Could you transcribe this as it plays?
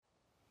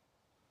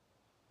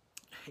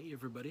Hey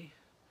everybody,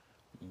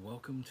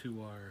 welcome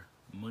to our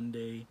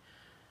Monday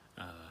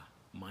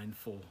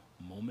mindful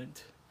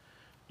moment,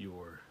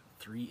 your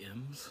 3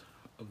 M's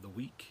of the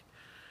week.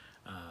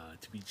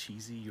 To be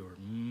cheesy, your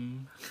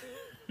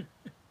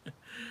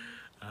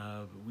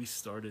we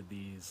started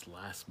these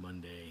last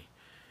Monday,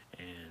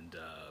 and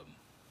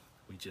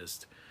we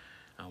just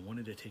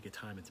wanted to take a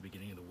time at the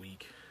beginning of the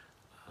week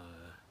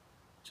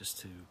just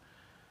to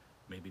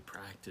maybe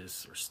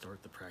practice or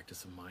start the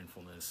practice of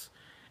mindfulness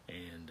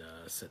and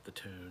set the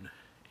tone.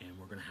 And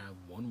we're going to have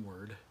one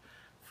word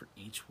for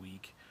each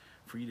week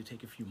for you to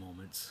take a few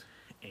moments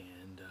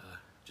and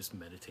just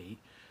meditate,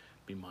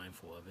 be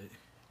mindful of it,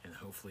 and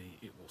hopefully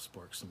it will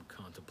spark some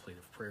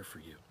contemplative prayer for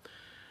you.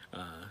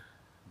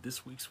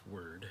 This week's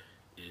word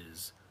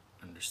is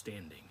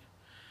understanding.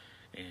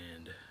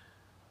 And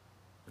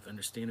with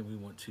understanding, we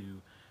want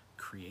to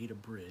create a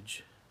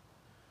bridge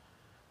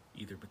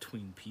either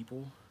between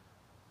people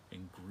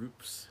and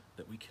groups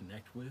that we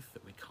connect with,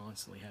 that we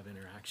constantly have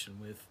interaction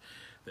with,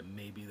 that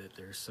maybe that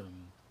there's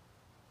some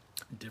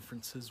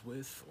differences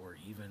with, or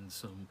even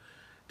some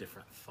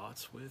different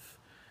thoughts with.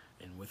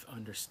 And with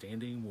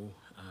understanding, we'll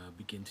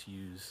begin to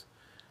use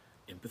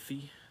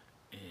empathy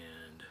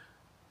and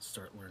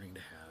start learning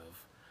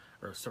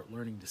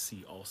to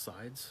see all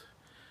sides,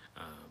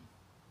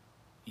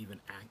 even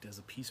act as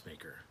a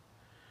peacemaker,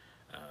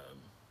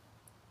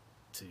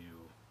 to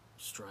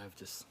strive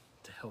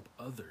to help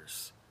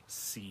others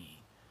see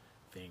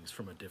things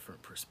from a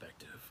different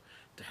perspective,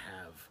 to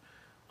have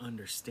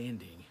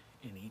understanding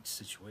in each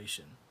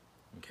situation.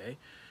 Okay,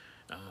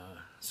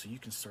 so you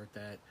can start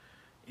that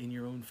in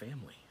your own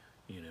family,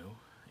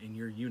 in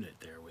your unit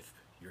there with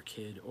your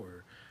kid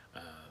or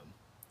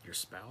your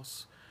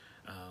spouse.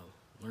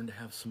 Learn to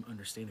have some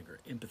understanding or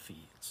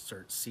empathy.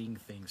 Start seeing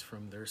things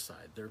from their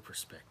side, their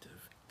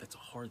perspective. That's a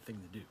hard thing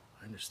to do,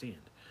 I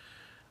understand,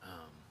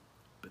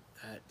 but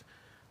that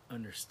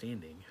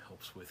understanding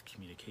helps with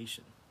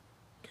communication.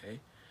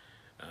 Okay,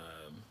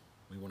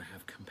 we want to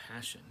have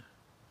compassion,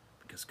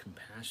 because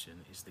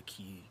compassion is the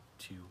key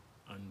to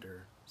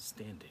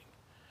understanding.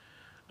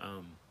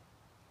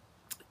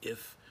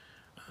 If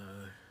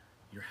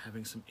you're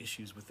having some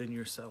issues within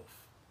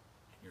yourself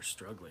and you're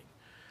struggling,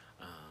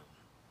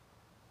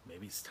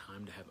 maybe it's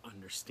time to have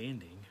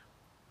understanding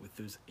with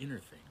those inner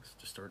things,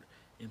 to start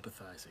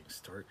empathizing,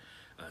 start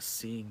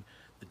seeing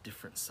the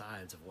different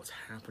sides of what's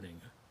happening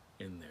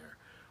in there.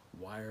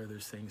 Why are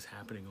those things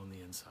happening on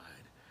the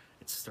inside?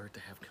 It's start to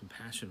have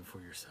compassion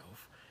for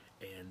yourself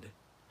and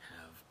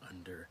have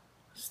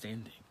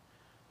understanding.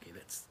 Okay,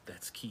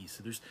 that's key.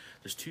 So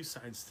there's two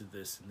sides to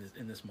this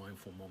in this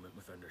mindful moment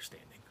with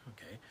understanding.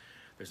 Okay,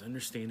 there's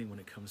understanding when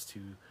it comes to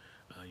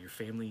your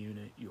family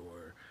unit,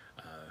 your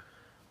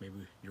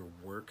maybe your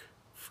work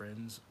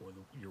friends, or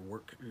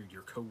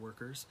your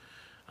coworkers,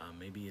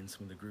 maybe in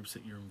some of the groups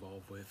that you're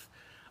involved with.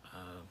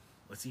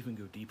 Let's even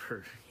go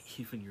deeper,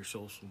 even your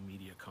social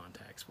media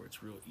contacts, where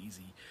it's real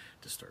easy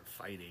to start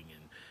fighting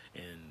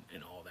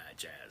and all that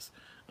jazz.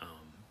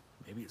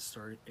 Maybe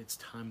it's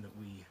time that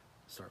we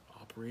start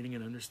operating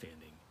in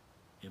understanding,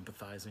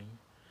 empathizing,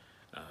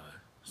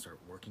 start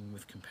working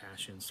with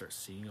compassion, start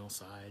seeing all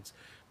sides,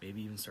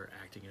 maybe even start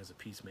acting as a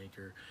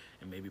peacemaker.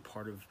 And maybe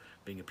part of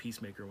being a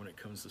peacemaker when it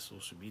comes to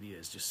social media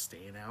is just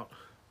staying out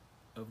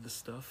of the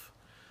stuff,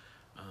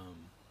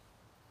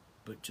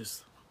 but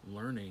just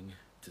learning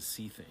to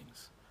see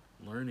things,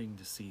 learning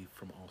to see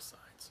from all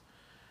sides,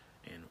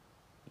 and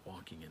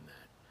walking in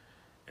that.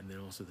 And then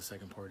also the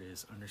second part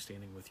is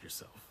understanding with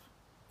yourself.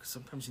 Because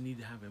sometimes you need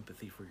to have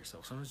empathy for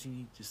yourself. Sometimes you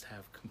need to just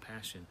have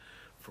compassion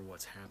for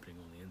what's happening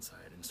on the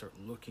inside, and start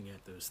looking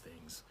at those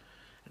things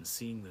and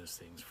seeing those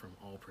things from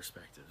all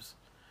perspectives,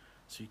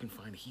 so you can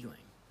find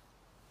healing.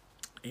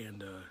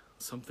 And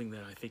something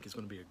that I think is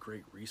going to be a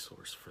great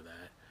resource for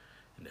that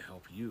and to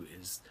help you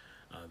is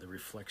the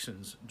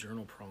Reflections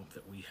journal prompt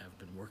that we have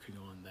been working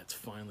on, that's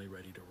finally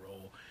ready to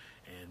roll.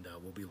 And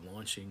we'll be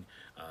launching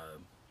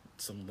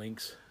some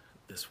links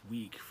this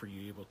week for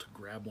you able to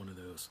grab one of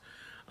those.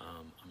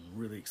 I'm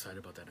really excited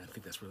about that, and I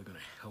think that's really going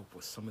to help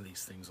with some of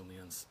these things on the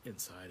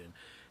inside,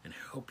 and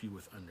help you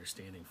with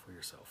understanding for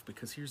yourself.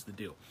 Because here's the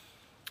deal: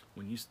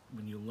 when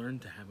you learn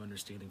to have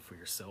understanding for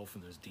yourself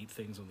and those deep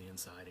things on the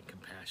inside, and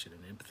compassion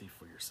and empathy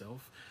for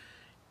yourself,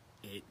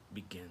 it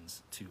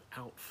begins to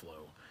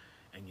outflow,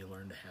 and you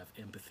learn to have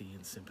empathy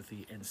and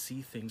sympathy and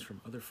see things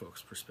from other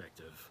folks'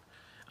 perspective,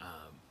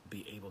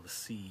 be able to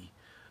see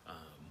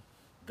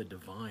the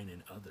divine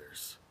in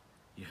others.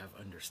 You have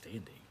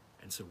understanding.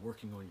 And so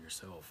working on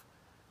yourself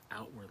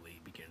outwardly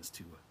begins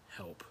to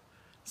help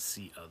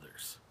see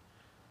others.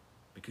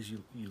 Because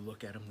you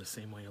look at them the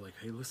same way. You're like,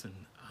 hey, listen,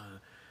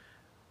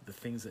 the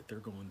things that they're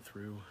going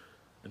through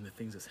and the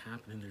things that's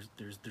happening,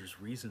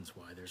 there's reasons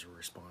why there's a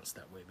response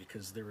that way.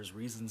 Because there was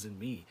reasons in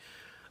me,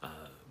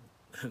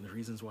 and the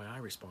reasons why I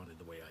responded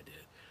the way I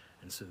did.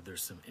 And so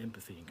there's some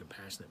empathy and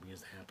compassion that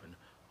begins to happen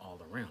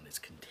all around. It's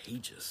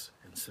contagious.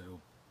 And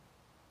so,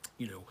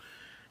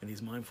 in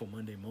these Mindful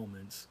Monday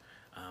moments,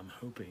 I'm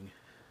hoping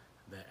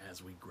that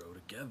as we grow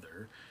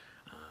together,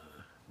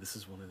 This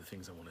is one of the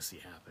things I want to see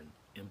happen.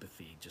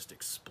 Empathy just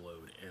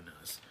explode in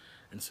us.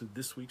 And so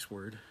this week's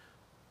word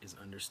is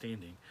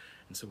understanding.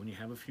 And so when you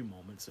have a few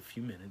moments, a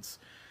few minutes,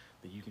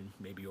 that you can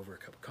maybe over a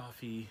cup of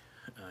coffee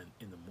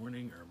in the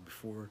morning or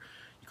before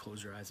you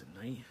close your eyes at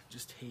night,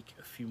 just take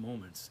a few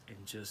moments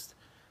and just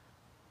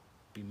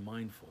be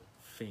mindful,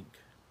 think,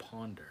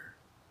 ponder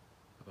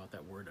about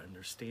that word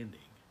understanding,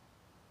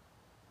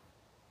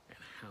 and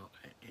how,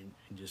 and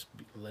just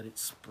let it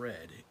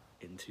spread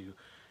into,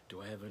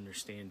 do I have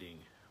understanding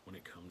when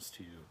it comes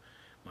to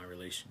my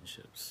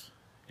relationships?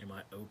 Am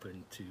I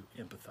open to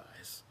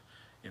empathize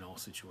in all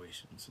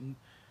situations? And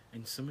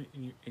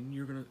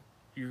you're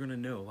gonna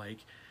know, like,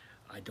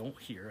 I don't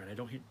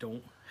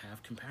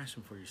have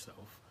compassion for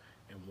yourself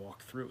and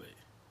walk through it.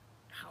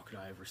 How could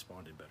I have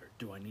responded better?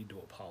 Do I need to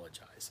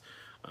apologize?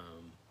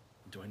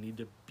 Do I need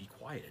to be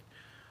quiet?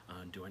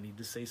 Do I need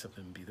to say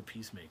something and be the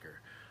peacemaker?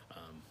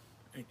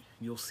 And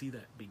you'll see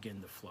that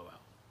begin to flow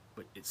out.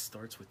 But it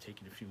starts with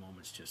taking a few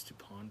moments just to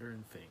ponder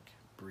and think,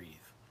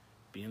 breathe,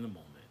 be in the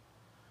moment,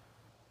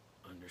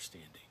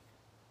 understanding,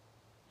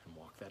 and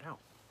walk that out.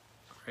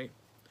 All right?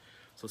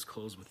 So let's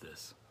close with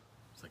this.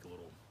 It's like a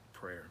little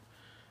prayer.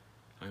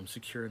 I am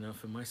secure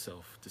enough in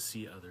myself to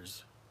see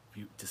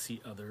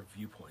other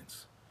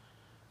viewpoints.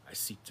 I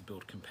seek to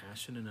build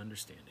compassion and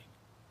understanding.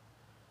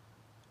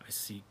 I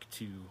seek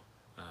to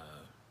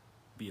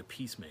be a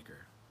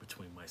peacemaker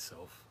between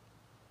myself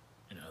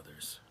and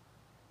others.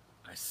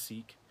 I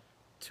seek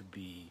to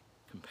be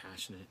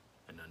compassionate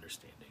and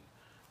understanding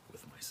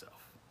with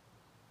myself.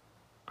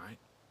 All right?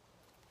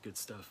 Good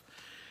stuff.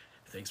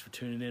 Thanks for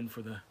tuning in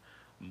for the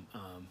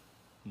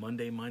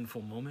Monday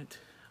Mindful Moment.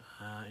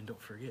 And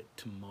don't forget,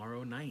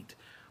 tomorrow night,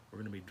 we're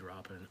going to be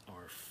dropping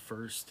our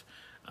first,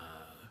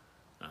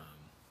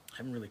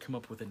 haven't really come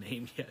up with a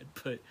name yet,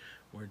 but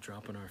we're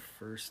dropping our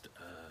first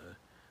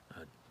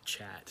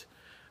chat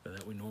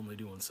that we normally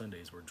do on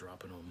Sundays. We're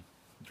dropping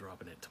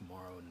it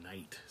tomorrow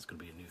night. It's going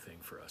to be a new thing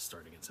for us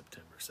starting in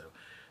September. So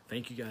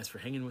thank you guys for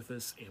hanging with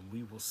us, and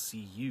we will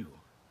see you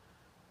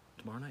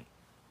tomorrow night.